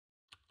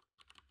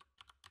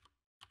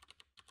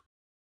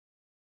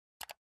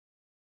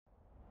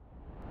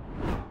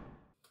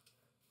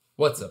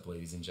What's up,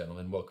 ladies and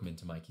gentlemen? Welcome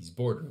into Mikey's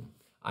boardroom.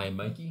 I am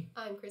Mikey.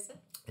 I'm Krista.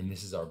 And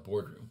this is our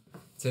boardroom.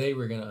 Today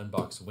we're going to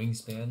unbox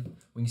Wingspan.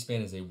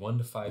 Wingspan is a 1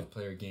 to 5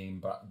 player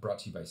game brought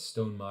to you by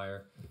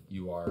Stonemaier.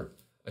 You are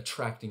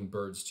attracting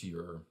birds to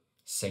your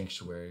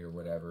sanctuary or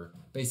whatever.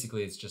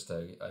 Basically, it's just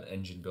an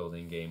engine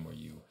building game where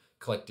you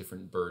collect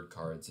different bird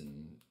cards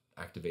and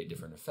activate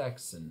different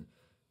effects and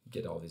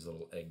get all these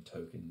little egg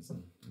tokens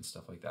and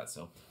stuff like that.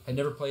 So I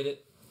never played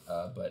it,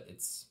 but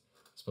it's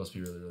supposed to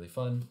be really, really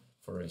fun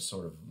for a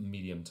sort of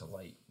medium to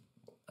light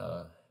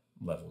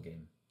level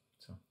game.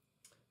 So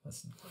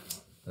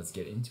let's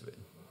get into it.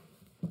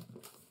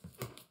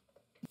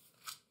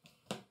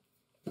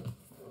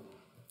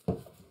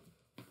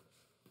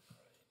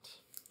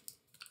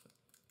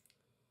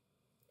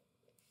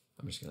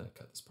 I'm just gonna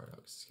cut this part out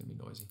because it's gonna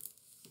be noisy.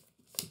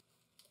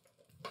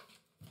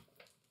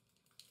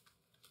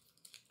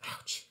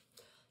 Ouch!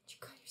 Did you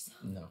cut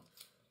yourself? No.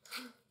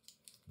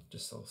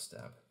 Just a little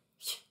stab.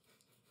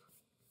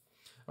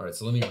 All right,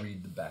 so let me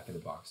read the back of the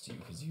box to you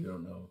because you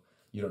don't know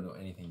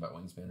anything about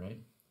Wingspan, right?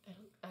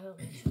 I don't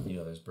think so. You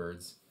know there's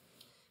birds.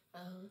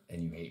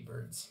 And you hate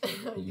birds. I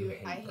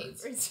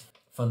hate birds.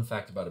 Fun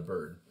fact about a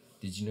bird.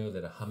 Did you know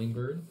that a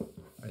hummingbird,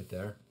 right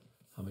there,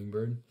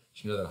 hummingbird,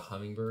 did you know that a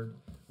hummingbird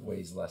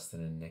weighs less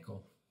than a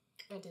nickel?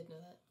 I did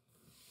know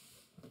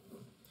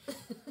that.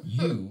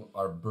 You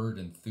are bird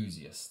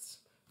enthusiasts,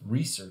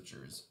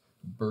 researchers,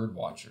 bird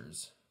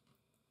watchers,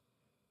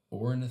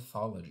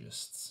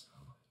 ornithologists.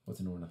 What's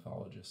an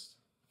ornithologist?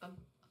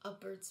 A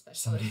bird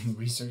specialist. Somebody who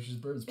researches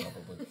birds,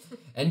 probably.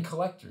 And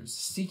collectors,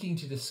 seeking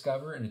to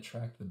discover and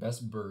attract the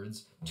best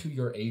birds to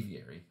your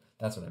aviary.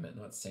 That's what I meant,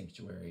 not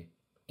sanctuary,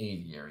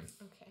 aviary.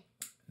 Okay.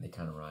 They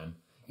kind of rhyme.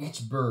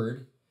 Each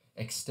bird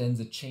extends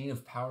a chain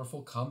of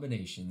powerful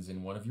combinations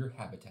in one of your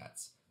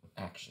habitats,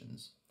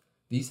 actions.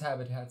 These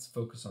habitats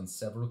focus on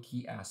several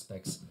key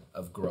aspects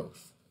of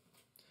growth.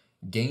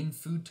 Gain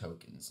food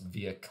tokens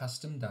via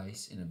custom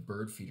dice in a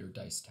bird feeder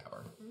dice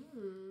tower.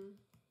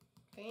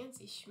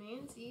 Fancy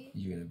schmancy.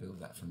 You're going to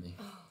build that for me.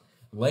 Oh.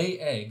 Lay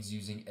eggs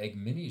using egg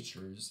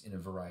miniatures in a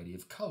variety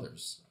of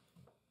colors.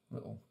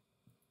 Little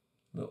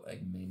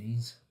egg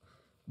minis.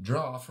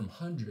 Draw from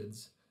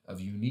hundreds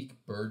of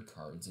unique bird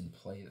cards and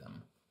play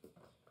them.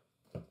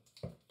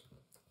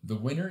 The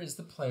winner is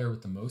the player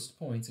with the most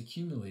points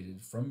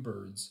accumulated from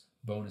birds,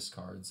 bonus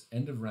cards,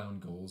 end of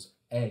round goals,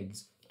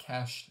 eggs,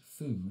 cached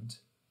food,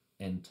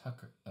 and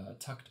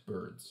tucked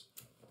birds.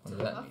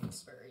 Whatever that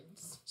means.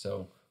 Birds.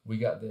 So we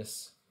got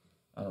this.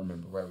 I don't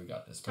remember where we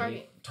got this.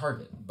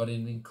 Target. But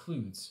it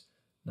includes,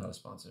 not a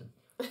sponsor,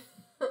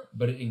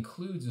 but it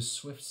includes a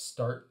swift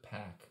start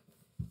pack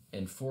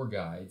and 4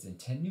 guides and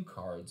 10 new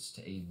cards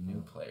to aid new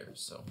players.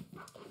 So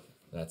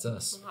that's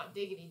us. Hot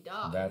diggity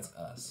dog. That's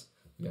us.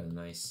 We got a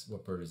nice,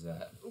 what bird is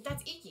that?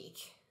 That's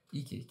Eek.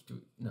 Eek.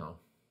 No.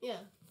 Yeah.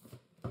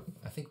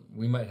 I think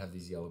we might have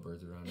these yellow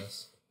birds around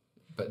us.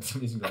 But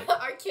somebody's going to be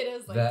like, our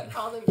kiddos like to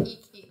call them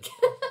Eek.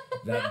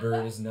 That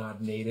bird is not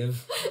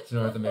native to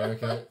North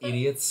America.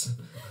 Idiots.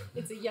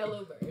 It's a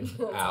yellow bird.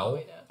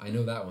 Owl. I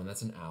know that one.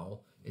 That's an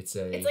owl. It's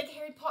like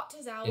Harry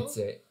Potter's owl.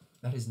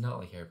 That is not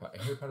like Harry Potter.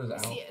 Harry Potter's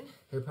owl.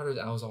 Harry Potter's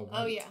owl is all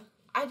white. Oh yeah.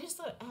 I just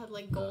thought it had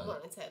like gold on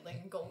its head,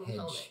 like a golden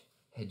helmet.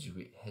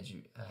 Hedgewig.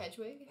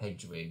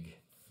 Hedgewig.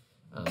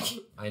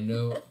 I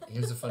know.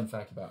 Here's a fun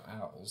fact about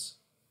owls.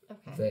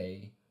 Okay.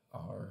 They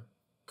are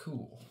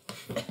cool.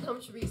 How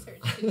much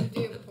research did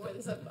you do before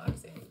this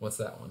unboxing? What's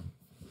that one?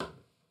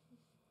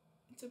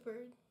 It's a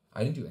bird.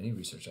 I didn't do any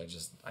research.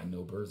 I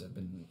know birds. I've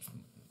been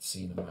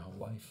seeing them my whole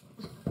life.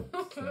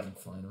 They've been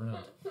flying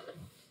around.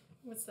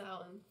 What's that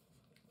one?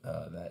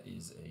 That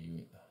is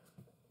a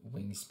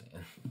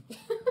Wingspan.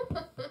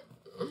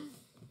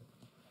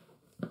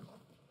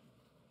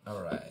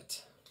 All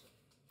right.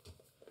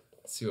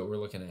 Let's see what we're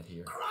looking at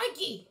here.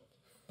 Crikey!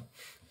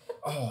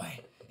 Oh,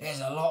 there's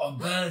a lot of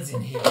birds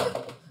in here.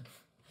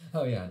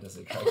 Oh yeah, it does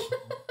it crash.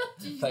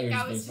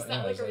 That was just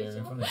that like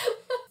original.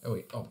 Oh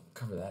wait,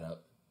 cover that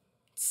up.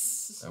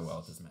 Oh well,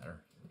 it doesn't matter.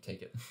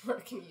 Take it. Or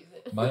can use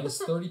it.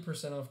 Minus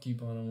 30% off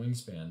coupon on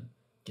Wingspan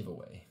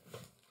giveaway.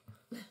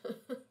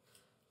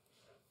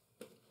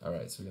 All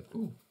right, so we got.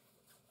 Ooh,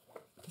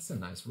 that's a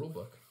nice rule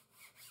book.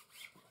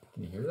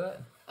 Can you hear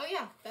that? Oh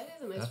yeah, that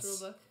is a nice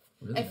rule book.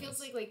 Really it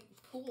feels like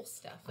pool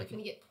stuff. Like when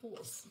you get pool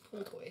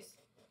toys.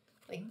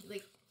 Like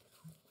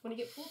when you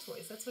get pool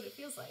toys, that's what it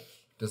feels like.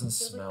 Doesn't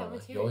smell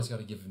like. You always got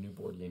to give new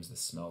board games the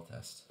smell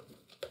test.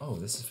 Oh,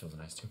 this feels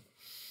nice too.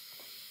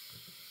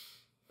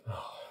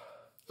 Oh.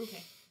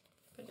 Okay,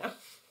 put it down.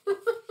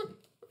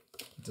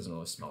 It doesn't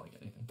really smell like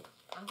anything.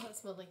 I thought it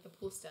smelled like the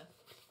pool stuff.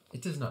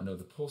 It does not know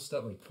the pool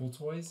stuff, like pool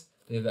toys.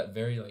 They have that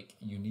very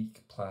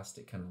unique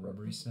plastic kind of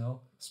rubbery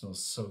smell. It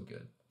smells so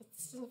good. It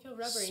doesn't feel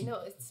rubbery. No,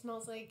 it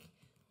smells like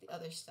the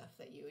other stuff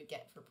that you would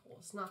get for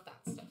pools. Not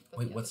that stuff.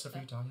 Wait, what stuff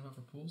are you talking about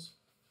for pools?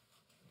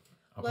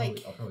 I'll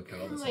probably cut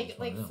all this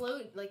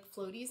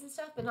floaties and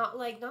stuff, but not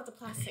the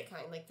plastic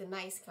kind, like the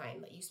nice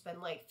kind that you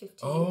spend like $15,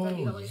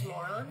 $30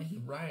 more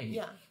on. Right.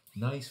 Yeah.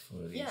 Nice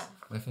floaties. Yeah.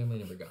 My family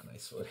never got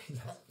nice floaties.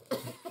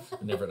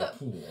 I never had a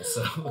pool,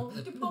 so.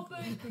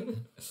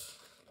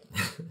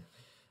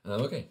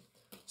 Okay.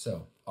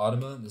 So,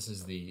 Automa, this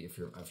is if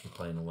you're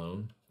playing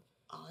alone.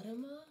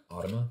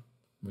 Automa?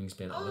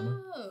 Wingspan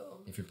Automa.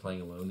 Oh. If you're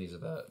playing alone, these are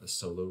the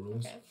solo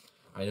rules. Okay.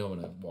 I know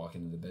when I walk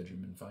into the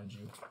bedroom and find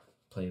you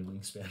playing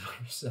Wingspan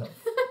by yourself.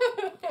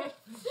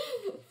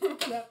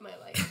 That's my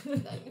life.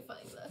 That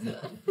defines that.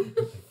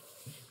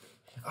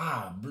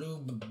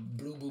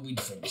 Blue boobied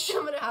fish.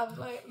 I'm gonna have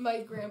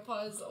my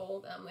grandpa's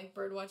old like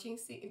bird watching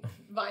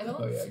vinyl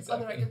on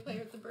the record player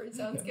with the bird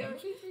sounds going.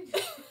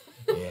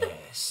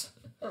 Yes.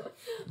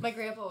 My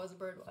grandpa was a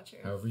bird watcher.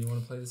 However you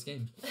want to play this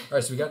game. All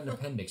right, so we got an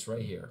appendix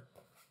right here.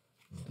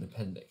 An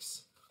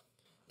appendix.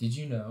 Did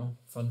you know,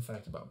 fun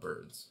fact about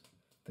birds,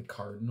 the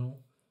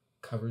cardinal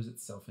covers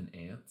itself in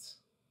ants?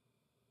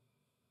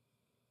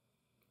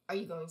 Are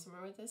you going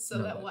somewhere with this? So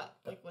no, that what?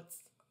 Like what's...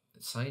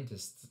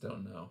 Scientists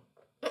don't know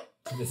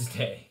to this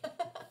day.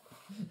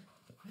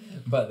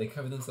 But they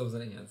cover themselves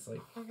in ants,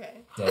 like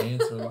dead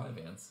ants or live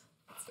ants.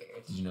 That's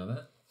weird. Did you know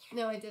that?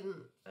 No, I didn't.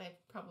 I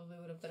probably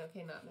would have been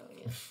okay not knowing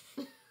it.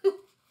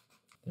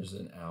 There's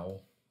an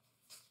owl.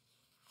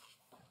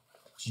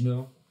 Did you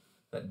know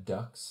that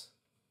ducks,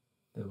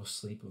 they will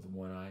sleep with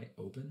one eye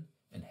open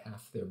and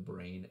half their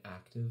brain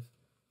active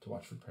to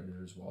watch for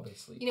predators while they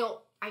sleep? You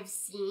know, I've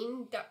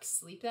seen ducks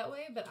sleep that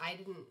way, but I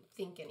didn't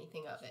think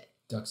anything of it.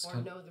 Ducks or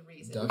know the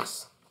reason.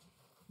 Ducks.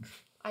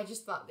 I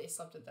just thought they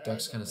slept with their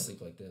ducks eyes kind of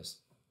sleep like this.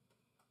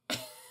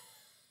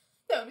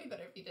 That would be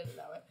better if you did it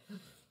that way.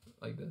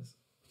 Like this.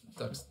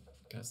 Ducks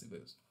kind of sleep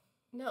like this.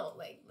 No,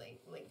 like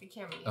the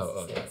camera needs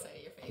to see outside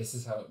of your face. This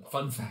is how,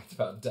 fun fact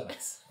about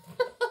ducks.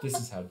 This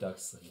is how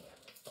ducks sleep.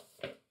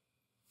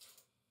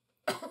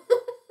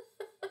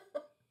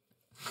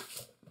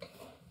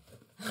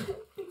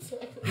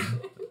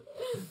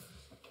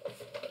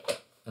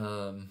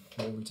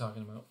 What were we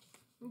talking about?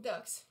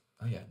 Ducks.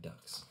 Oh yeah,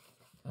 ducks.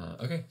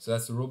 Okay, so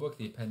that's the rulebook,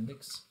 the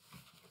appendix.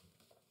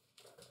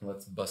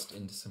 Let's bust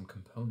into some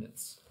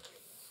components.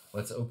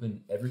 Let's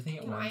open everything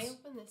at once. Can I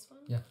open this one?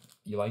 Yeah.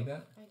 You like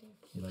that? I do.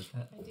 You like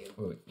that? I do.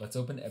 Wait. Let's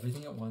open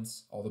everything at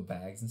once, all the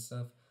bags and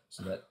stuff,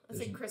 so that it's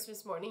like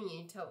Christmas morning.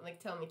 You tell my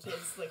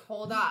kids like,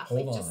 hold off,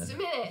 hold on, just a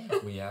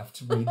minute. We have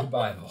to read the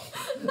Bible.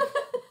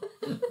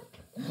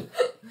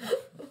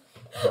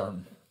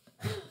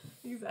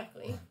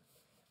 Exactly.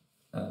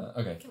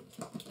 Okay.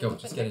 Go.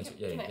 Just get into it.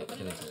 Yeah, get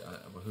into it.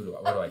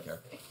 What do I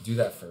care? Do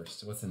that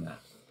first. What's in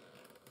that?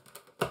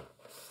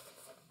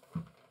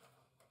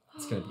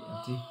 It's gonna be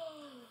empty.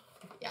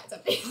 Yeah, it's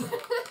empty.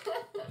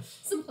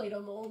 Some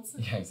Play-Doh molds.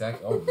 Yeah,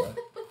 exactly. Oh, what?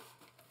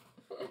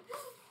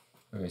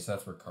 Okay, so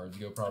that's where cards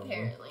go, probably.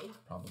 Apparently.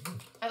 Probably.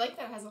 I like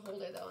that it has a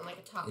holder though, and like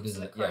a top, it is,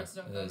 so the cards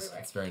don't go everywhere.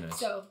 It's very nice.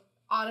 So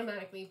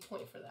automatically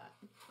point for that.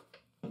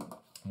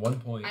 1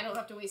 point. I don't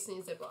have to waste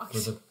any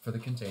Ziplocs. For the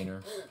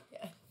container.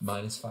 Yeah.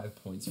 -5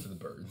 points for the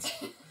birds.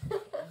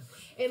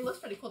 It looks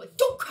pretty cool. Like,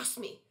 don't cross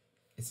me.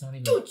 It's not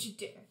even. Don't you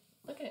dare.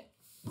 Look at it.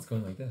 It's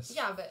going like this.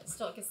 Yeah, but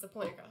still it gets the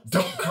point across.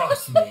 Don't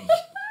cross me.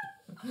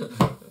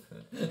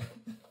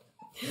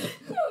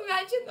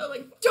 Imagine though,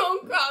 like,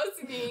 don't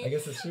cross me. I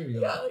guess that's true.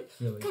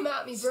 Like, come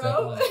at me,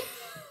 bro.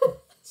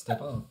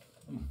 Step on.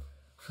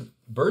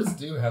 Birds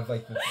do have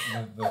like the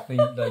thing,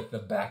 like the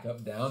back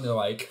up down. They're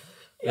like,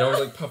 they always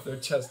like puff their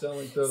chest down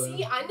like the.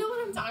 See, I know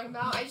what I'm talking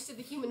about. I just did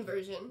the human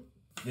version.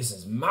 This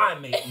is my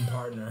mating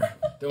partner.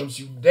 Don't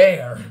you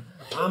dare.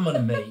 I'm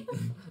gonna mate.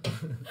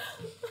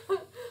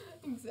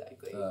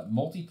 Exactly.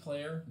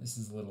 Multiplayer. This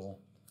is little.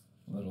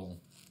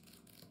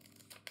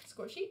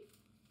 Score sheet.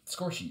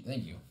 Score sheet.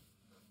 Thank you.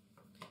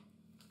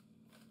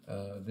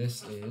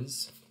 This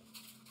is.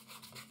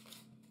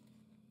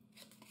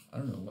 I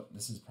don't know what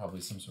this is.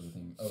 Probably some sort of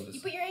thing. Oh, this.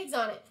 You put your eggs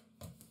on it.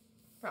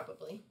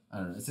 Probably. I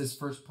don't know. It says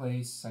first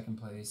place, second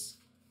place,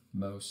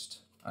 most.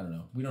 I don't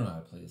know. We don't know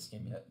how to play this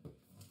game yet.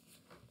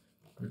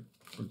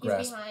 We're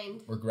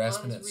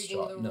grasping at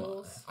straw.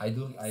 No, I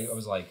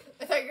was like.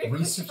 I thought you were going to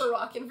Christopher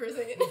Walken for a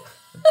second.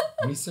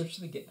 Research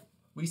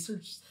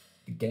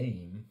the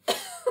game,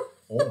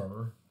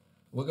 or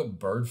look up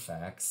bird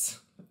facts.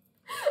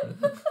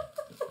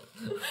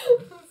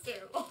 That's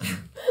terrible.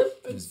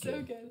 It's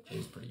so good. It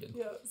was pretty good.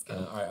 Yeah, it's good.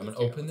 All right, I'm gonna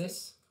open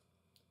this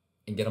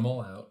and get them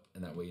all out,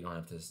 and that way you don't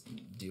have to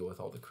deal with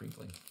all the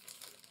crinkling.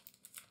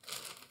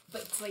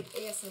 But it's like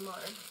ASMR. I'm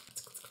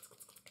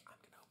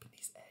gonna open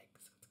these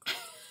eggs.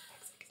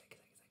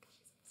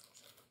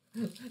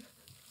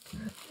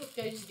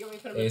 Okay, just give me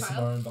put them in the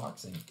pile. ASMR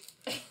unboxing.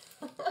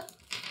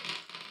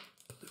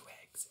 Blue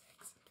eggs.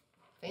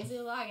 Fancy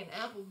like an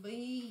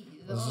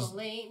Applebee's on a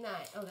late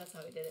night. Oh, that's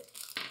how we did it.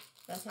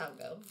 That's how it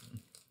goes.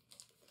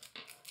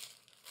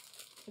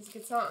 It's a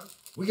good song.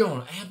 We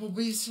going to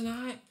Applebee's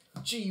tonight?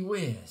 Gee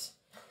whiz.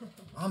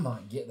 I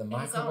might get the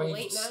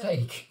microwave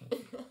steak.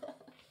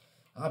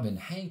 I've been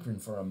hankering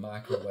for a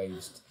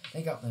microwave.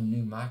 They got them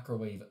new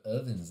microwave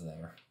ovens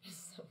there.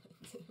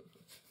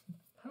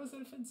 How is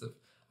that offensive?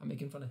 I'm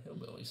making fun of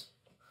hillbillies.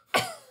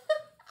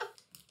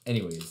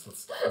 Anyways,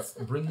 let's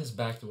bring this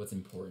back to what's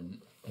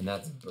important, and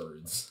that's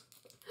birds.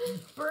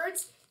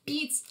 Birds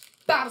beats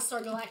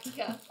Battlestar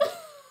Galactica.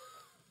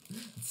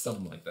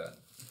 Something like that.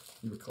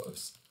 You were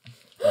close.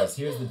 Alright,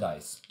 so here's the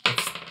dice.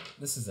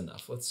 This is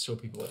enough. Let's show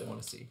people what they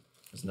want to see.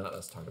 It's not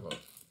us talking about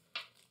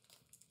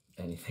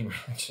anything,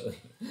 actually.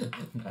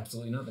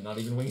 Absolutely nothing. Not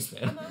even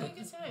Wingspan. I'm having a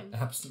good time.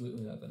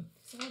 Absolutely nothing.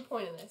 So what's the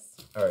point of this?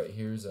 Alright,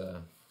 here's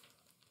the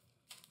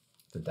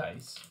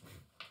dice.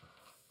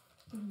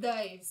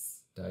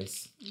 Dice.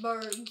 Dice.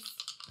 Birds.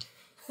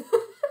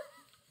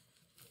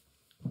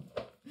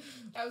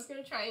 I was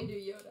gonna try and do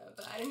Yoda,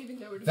 but I didn't even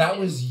know where to That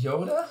begin. was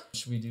Yoda?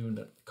 Should we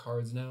do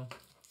cards now?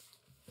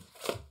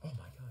 Oh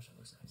my gosh, that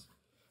looks nice.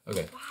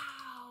 Okay.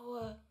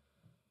 Wow.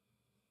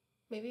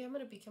 Maybe I'm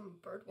gonna become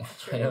a bird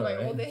watcher I know, in my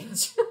right? old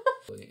age.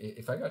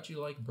 If I got you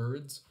to like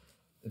birds,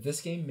 if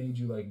this game made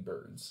you like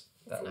birds,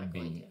 that It's would not be...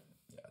 going to.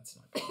 Yeah, it's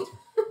not going to.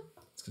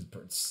 It's because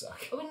birds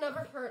suck. I would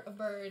never hurt a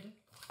bird.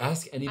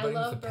 Ask anybody with a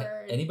love pet.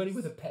 birds. Anybody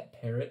with a pet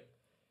parrot.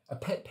 A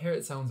pet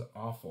parrot sounds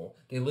awful.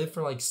 They live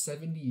for like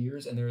 70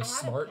 years and they're as I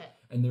had a smart. pet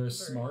And they're as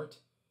bird. smart.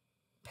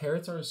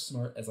 Parrots are as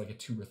smart as like a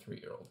 2 or 3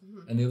 year old.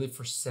 Mhm. And they live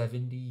for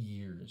 70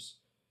 years.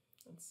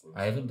 That's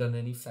I haven't done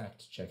any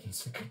fact checking,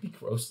 so I could be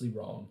grossly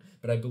wrong.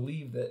 But I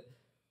believe that.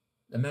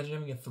 Imagine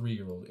having a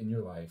 3-year-old in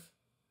your life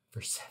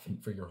for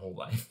your whole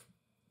life.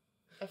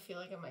 I feel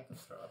like I might go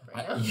throw up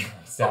right now. Yeah,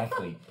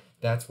 exactly.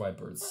 That's why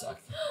birds suck.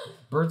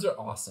 Birds are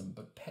awesome,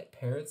 but pet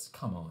parrots,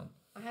 come on.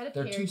 I had a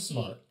They're too parakeet,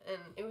 smart. and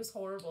it was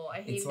horrible.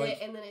 I hated it,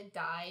 and then it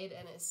died,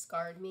 and it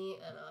scarred me,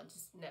 and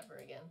just never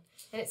again.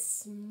 And it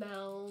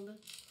smelled,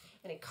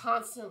 and it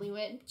constantly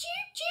went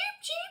cheep,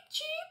 cheep, cheep,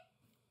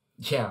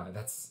 cheep. Yeah,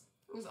 that's...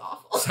 It was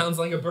awful. Sounds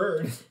like a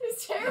bird.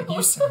 It's terrible.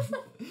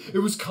 It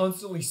was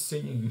constantly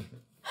singing.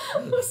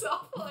 It was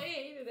awful. I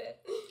hated it.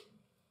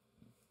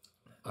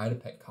 I had a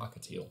pet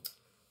cockatiel.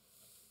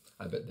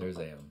 I bet there's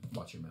a,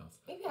 watch your mouth.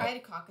 Maybe I had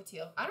a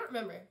cockatiel. I don't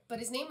remember, but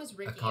his name was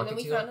Ricky, A and then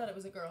we cockatiel? found out it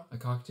was a girl. A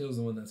cockatiel is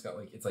the one that's got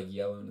like, it's like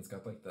yellow and it's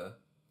got like the...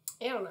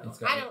 I don't know. It's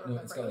got, I don't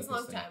remember. it's got It was like a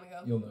long this time thing.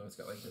 ago. You'll know it's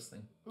got like this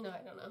thing. No, I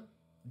don't know.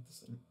 Like this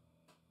thing.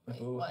 Like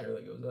Wait, a little what? hair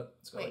that goes up.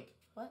 It's got Wait, like...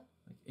 what?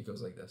 Like, it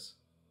goes like this.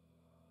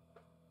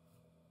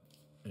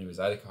 Anyways,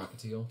 I had a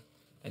cockatiel,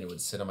 and it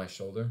would sit on my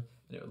shoulder,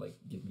 and it would like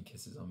give me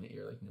kisses on my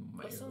ear, like nibble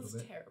my That ear a sounds little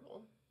bit.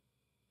 terrible.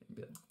 And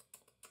be like,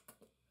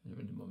 and it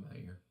would nibble my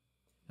ear,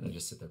 and I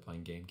just sit there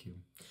playing GameCube.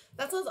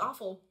 That sounds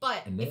awful.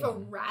 But And if a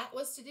then- rat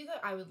was to do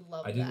that, I would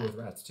love I that. did it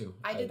with rats too.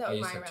 I did that with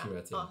used my to have 2 rat.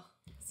 rats. Yeah. Oh,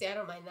 see, I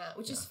don't mind that,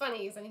 which is funny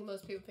because I think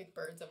most people pick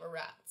birds over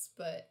rats,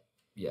 but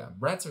Yeah,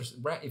 rats are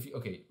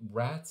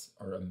rats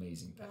are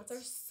amazing pets. rats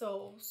are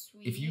so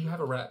sweet. If you have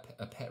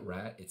a pet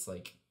rat, it's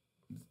like,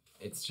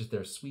 it's just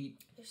they're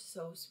sweet. They're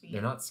so sweet.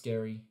 They're not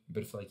scary,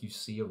 but if like you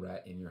see a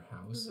rat in your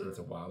house and it's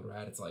a wild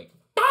rat, it's like,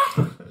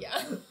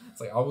 Yeah.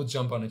 it's like I will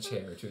jump on a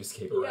chair to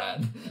escape a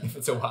rat if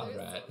it's a wild They're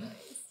rat. so nice.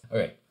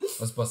 Okay,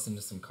 let's bust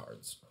into some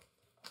cards.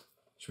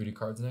 Should we do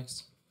cards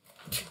next?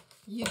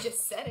 You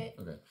just said it.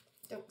 Okay.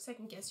 Don't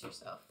second guess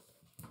yourself.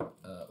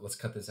 Let's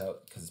cut this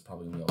out because it's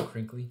probably gonna be all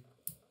crinkly.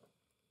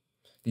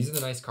 These are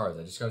the nice cards.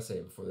 I just gotta say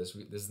it before this.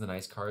 This is the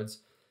nice cards.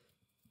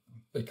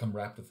 They come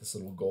wrapped with this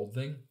little gold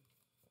thing.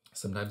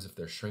 Sometimes if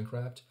they're shrink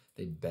wrapped,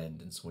 they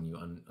bend, and so when you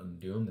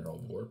undo them, they're all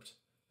warped.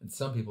 And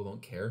some people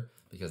don't care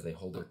because they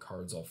hold their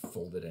cards all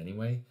folded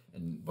anyway.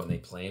 And when they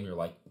play them, you're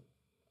like,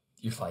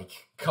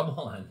 come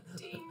on.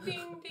 Ding,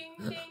 ding,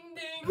 ding, ding,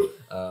 ding.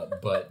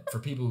 But for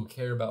people who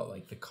care about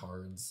like the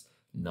cards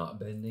not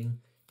bending,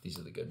 these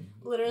are the good.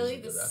 Literally, these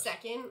are the good wraps.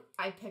 second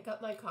I pick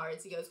up my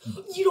cards, he goes,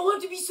 "You don't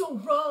have to be so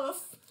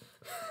rough."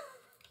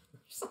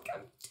 Just like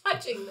I'm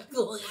touching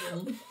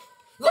them.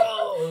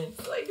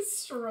 It's like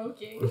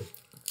stroking.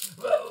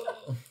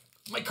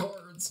 My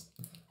cards.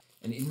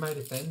 And in my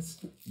defense,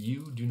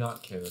 you do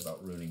not care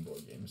about ruining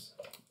board games.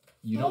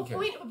 You The whole don't care.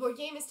 point of a board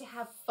game is to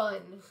have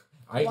fun.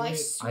 I Why agree-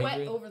 sweat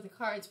agree. over the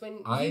cards when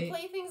you I-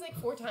 play things like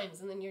 4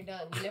 times and then you're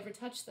done? You never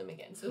touch them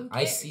again. So who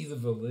I cares? see the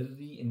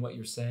validity in what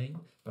you're saying,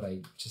 but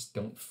I just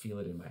don't feel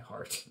it in my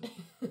heart.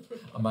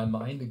 My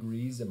mind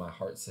agrees and my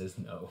heart says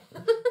no.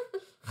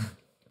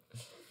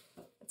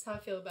 That's how I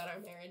feel about our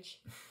marriage.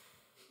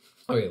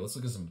 Okay, let's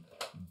look at some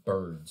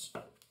birds.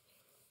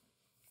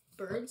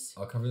 Birds.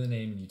 I'll cover the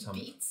name and you tell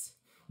me. Beats.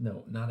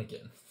 No, not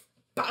again.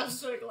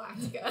 Battlestar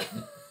Galactica.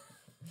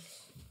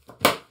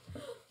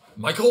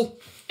 Michael?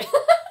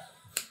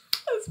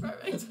 That's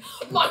perfect.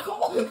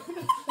 Michael!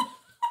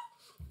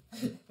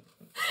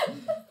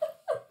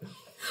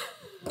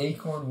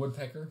 Acorn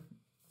woodpecker.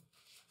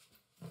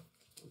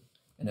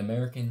 An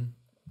American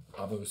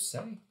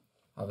avocet.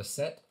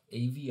 Avocet.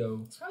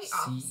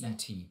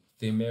 A-V-O-C-E-T.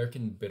 The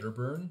American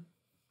bitterburn.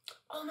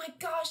 Oh my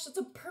gosh, that's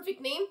a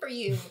perfect name for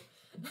you.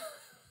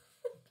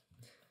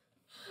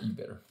 You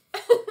bitter.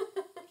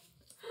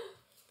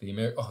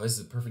 Oh, this is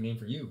a perfect name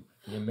for you.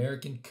 The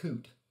American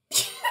coot.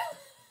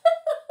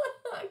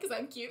 Because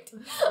I'm cute.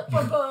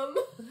 Ba-bum.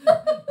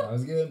 That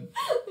was good.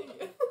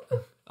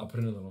 I'll put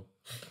in a little.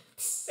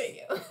 Thank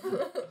you.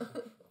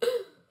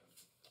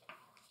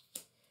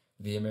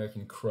 The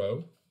American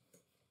crow.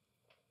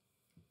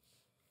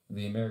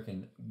 The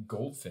American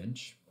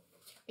goldfinch.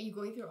 Are you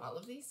going through all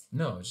of these?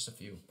 No, just a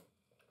few.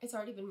 It's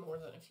already been more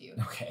than a few.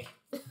 Okay.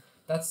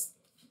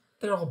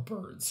 They're all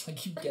birds.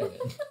 Like, you get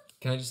it.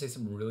 Can I just say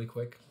something really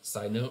quick?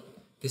 Side note,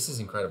 this is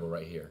incredible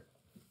right here.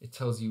 It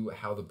tells you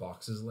how the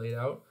box is laid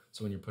out,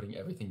 so when you're putting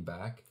everything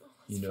back,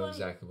 you know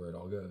exactly where it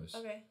all goes.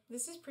 Okay,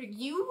 this is pretty...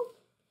 You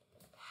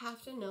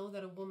have to know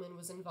that a woman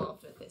was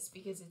involved with this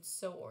because it's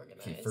so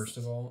organized. Okay, first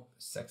of all,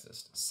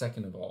 sexist.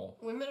 Second of all...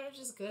 Women are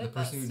just good at that. The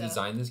person who stuff.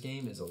 designed this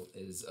game is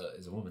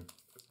a woman.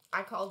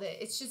 I called it.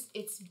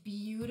 It's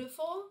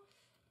beautiful,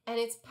 and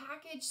it's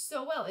packaged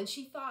so well, and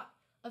she thought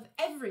of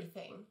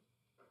everything.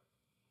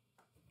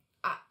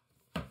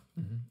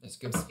 It's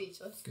good. I'm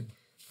speechless. It's good.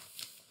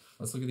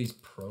 Let's look at these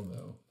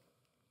promo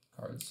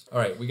cards. All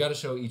right, we got to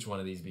show each one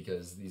of these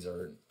because these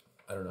are,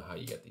 I don't know how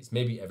you get these.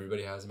 Maybe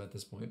everybody has them at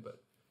this point,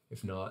 but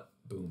if not,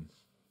 boom.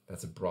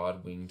 That's a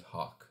broad-winged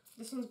hawk.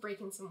 This one's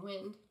breaking some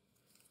wind.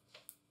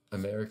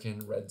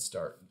 American red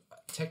start.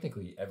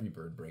 Technically, every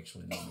bird breaks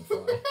wind when they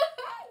fly.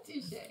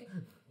 Touché.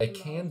 A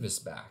canvas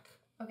back.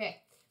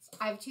 Okay, so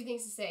I have two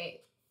things to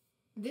say.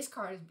 This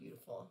card is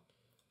beautiful.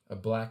 A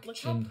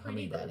black-chinned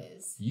hummingbird. Look how pretty that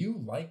is.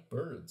 You like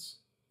birds.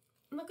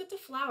 Look at the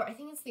flower. I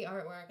think it's the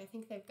artwork. I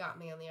think they've got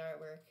me on the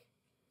artwork.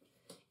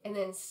 And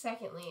then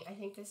secondly, I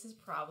think this is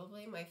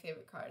probably my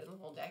favorite card in the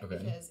whole deck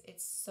because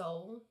it's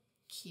so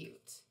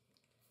cute.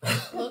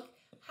 Look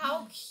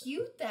how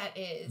cute that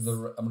is.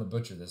 I'm going to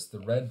butcher this. The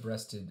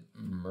red-breasted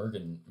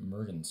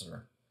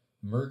Merganser.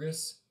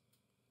 Mergus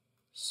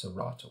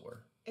Serator.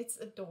 It's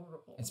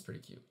adorable. It's pretty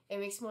cute. It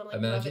makes me want to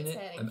imagine it.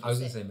 I was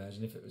going to say,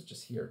 imagine if it was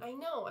just here. I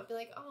know. I'd be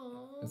like,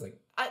 oh. It's like,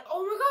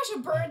 oh my gosh,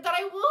 a bird that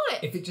I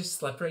want. If it just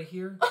slept right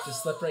here, and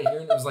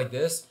it was like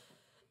this.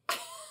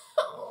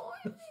 Oh,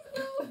 it's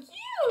so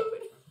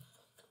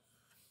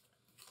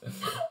cute.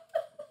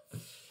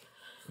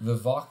 The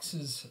Vox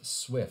is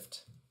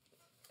swift,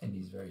 and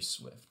he's very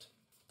swift.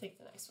 Take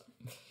the next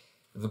one.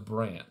 The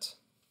Brant.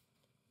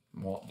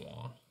 Wah,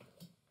 wah.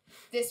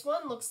 This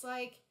one looks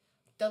like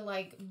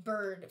the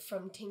bird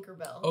from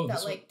Tinkerbell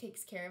that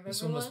takes care of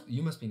everyone.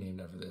 You must be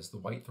named after this. The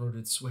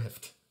white-throated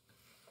swift.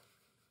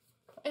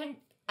 And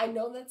I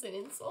know that's an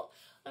insult.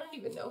 I don't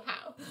even know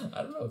how.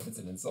 I don't know if it's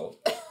an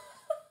insult.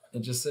 It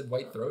just said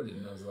white-throated,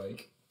 and I was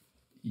like,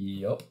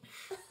 yup.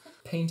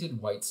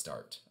 Painted white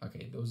start.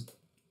 Okay,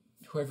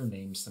 whoever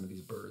named some of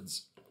these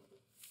birds.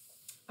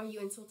 Are you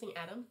insulting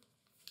Adam?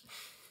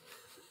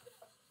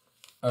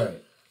 All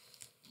right.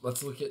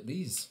 Let's look at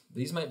these.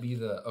 These might be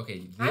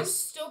I'm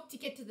stoked to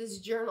get to this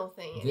journal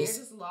thing, and you're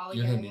just lollygagging.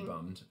 You're going to be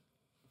bummed,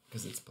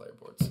 because it's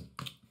Playerboards.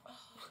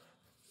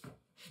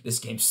 This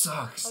game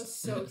sucks. I was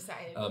so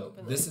excited to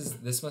open this.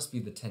 This must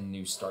be the 10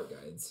 new start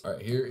guides. All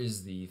right, here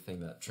is the thing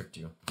that tricked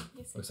you.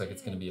 Yes, looks like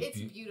it's going to be It's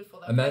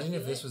beautiful. Imagine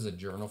if this was a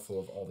journal full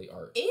of all the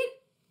art.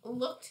 It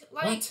looked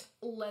like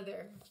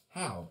leather.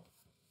 How?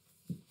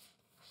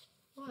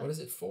 What is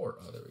it for?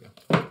 Oh, there we go.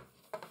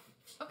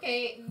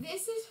 Okay,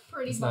 this is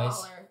pretty baller.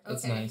 Nice. Okay.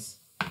 It's nice.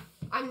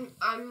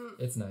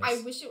 It's nice.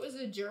 I wish it was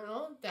a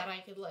journal that I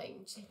could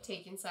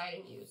take inside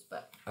and use,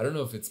 but I don't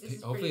know if it's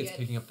hopefully it's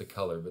picking up the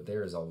color, but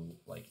there is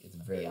it's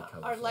very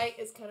colorful. Our light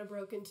is kind of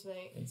broken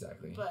tonight.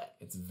 Exactly. But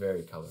it's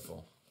very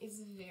colorful. It's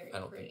very pretty. I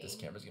don't think this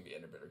camera's gonna be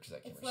any better because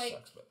that camera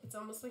sucks. But it's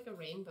almost like a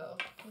rainbow.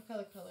 Look how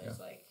the color is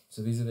like.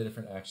 So these are the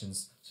different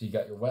actions. So you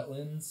got your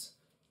wetlands,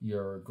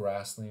 your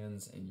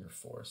grasslands, and your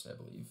forest, I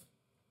believe.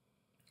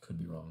 Could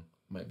be wrong.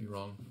 Might be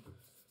wrong.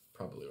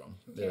 Probably wrong.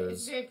 Okay,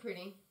 it's very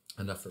pretty.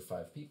 Enough for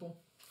 5 people.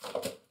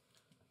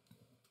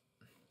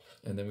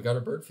 And then we got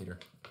our bird feeder.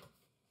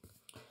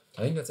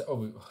 I think that's it.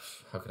 Oh,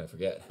 how could I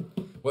forget?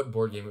 What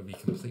board game would be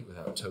complete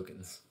without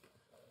tokens?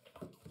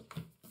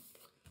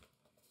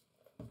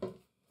 Here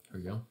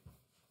we go.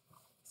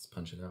 Let's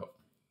punch it out.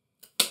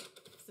 Is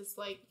this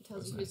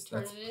tells you whose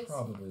turn it is?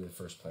 Probably the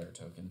first player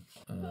token.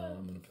 I'm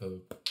gonna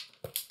poke.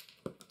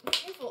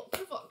 Careful.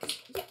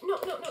 Yeah, no.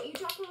 You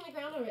dropped them on the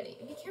ground already.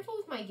 Be careful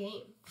with my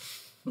game.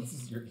 This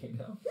is your game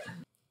now.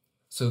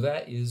 So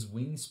that is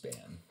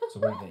Wingspan. So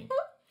what do you think?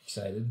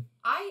 Excited?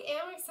 I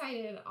am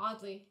excited,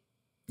 oddly.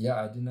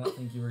 Yeah, I did not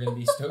think you were going to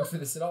be stoked for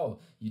this at all.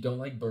 You don't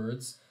like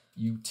birds.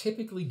 You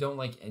typically don't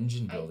like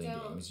engine building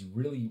games. You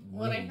really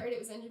when I heard it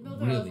was engine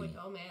building, I was like,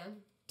 oh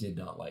man. Did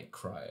not like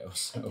Cryo.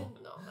 So I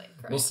did not like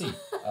Cryo. We'll see.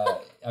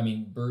 I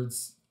mean,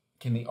 birds.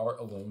 Can the art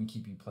alone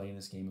keep you playing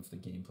this game if the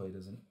gameplay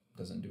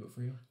doesn't do it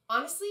for you?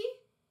 Honestly.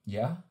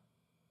 Yeah.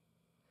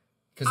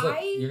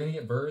 Because you're gonna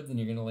get birds and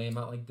you're gonna lay them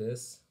out like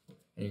this,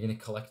 and you're gonna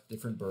collect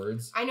different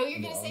birds. I know you're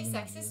gonna say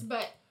sexist,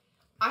 but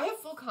I have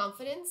full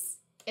confidence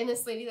in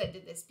this lady that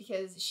did this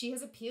because she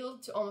has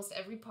appealed to almost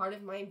every part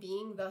of my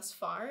being thus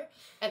far,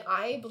 and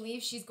I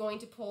believe she's going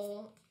to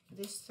pull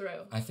this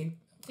through. I think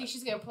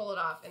she's gonna pull it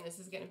off, and this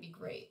is gonna be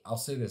great. I'll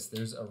say this: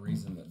 there's a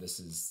reason that this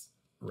is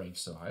ranked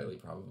so highly,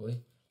 probably.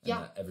 And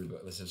that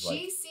everybody, this is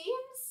she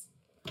seems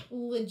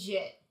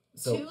legit.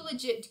 Too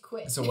legit to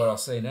quit. So what I'll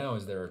say now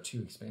is there are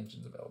 2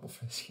 expansions available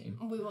for this game.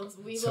 We will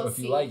So if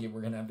you like it,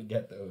 we're gonna have to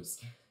get those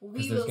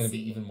because there's gonna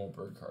be even more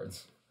bird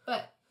cards.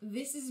 But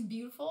this is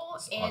beautiful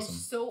It's and awesome.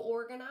 so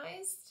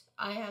organized.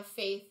 I have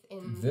faith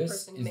in the This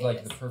person who is made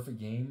like this. the perfect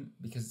game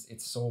because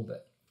it's sold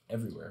at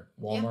everywhere.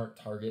 Walmart,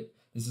 Target.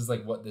 This is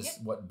like what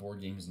what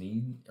board games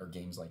need, or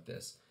games like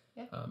this.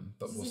 Yeah.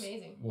 But this is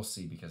amazing. We'll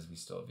see, because we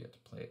still have yet to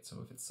play it. So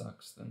if it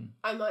sucks, then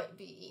I might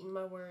be eating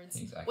my words.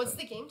 Exactly. What's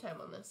the game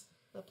time on this?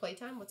 The play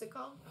time? What's it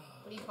called?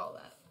 What do you call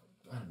that?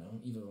 I don't know.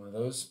 Either one of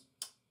those.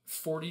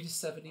 40 to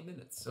 70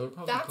 minutes. So it'll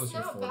probably be closer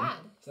to 40. That's not bad.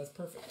 So that's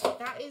perfect.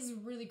 That is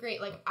really great.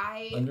 Like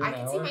I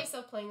can see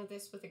myself playing with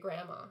this with a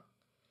grandma,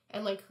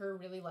 and like her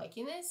really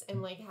liking this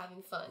and like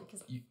having fun,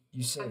 because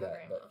you say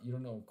that, but you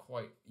don't know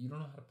how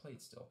to play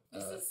it still.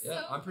 This is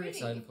yeah, so I'm pretty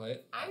excited to play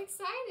it. I'm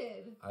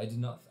excited. I did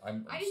not. I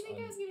didn't think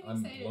I was gonna be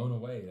excited. I'm blown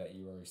away that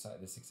you are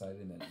this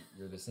excited and that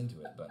you're this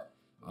into it. But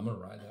I'm gonna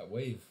ride that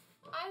wave.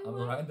 I'm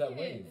gonna ride that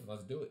wave.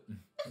 Let's do it.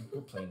 We're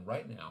playing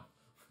right now.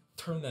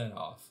 Turn that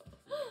off.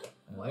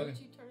 Why would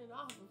you turn it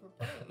off if we're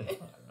playing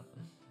it?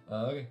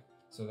 Okay,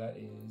 so that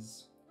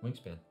is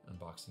Wingspan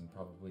unboxing,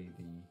 probably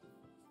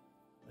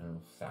the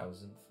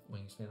 1,000th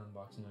Wingspan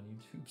unboxing on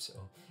YouTube. So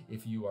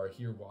if you are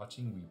here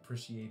watching, we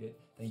appreciate it.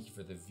 Thank you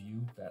for the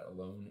view. That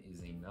alone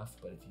is enough.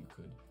 But if you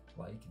could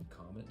like and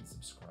comment and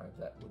subscribe,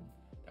 that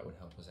would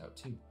help us out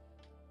too.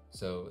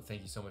 So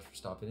thank you so much for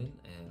stopping in,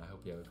 and I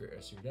hope you have a great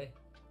rest of your day.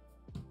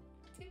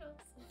 Toodles.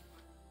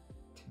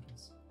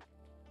 Toodles.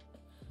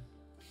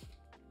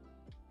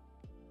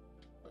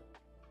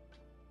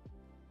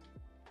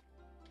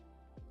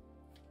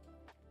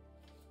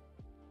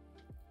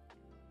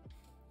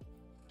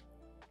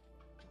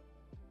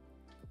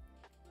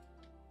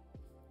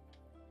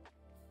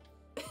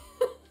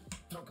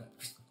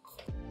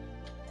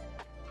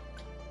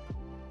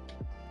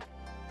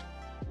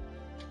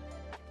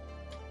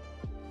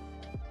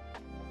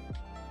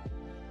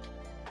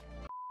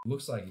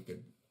 Looks like it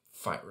could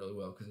fight really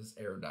well because it's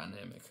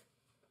aerodynamic.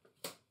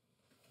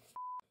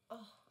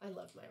 Oh, I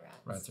love my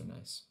rats. Rats are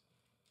nice.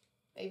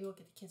 Maybe we'll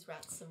get the kids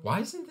rats someday. Why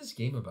isn't this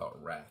game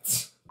about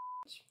rats?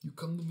 You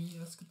come to me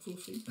asking for a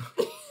favor.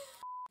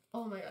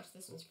 Oh my gosh,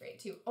 this one's great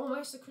too. Oh my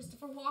gosh, the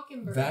Christopher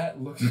Walken bird.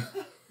 That looks...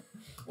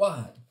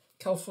 What?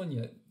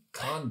 California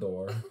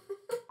condor.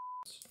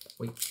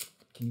 Wait,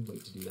 can you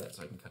wait to do that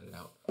so I can cut it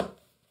out?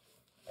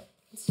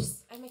 It's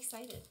just, I'm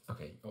excited.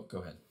 Okay, go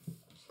ahead.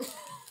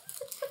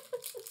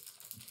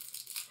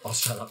 I'll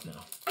shut up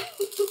now.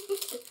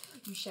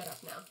 You shut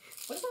up now.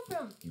 What is that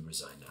from? You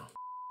resign now.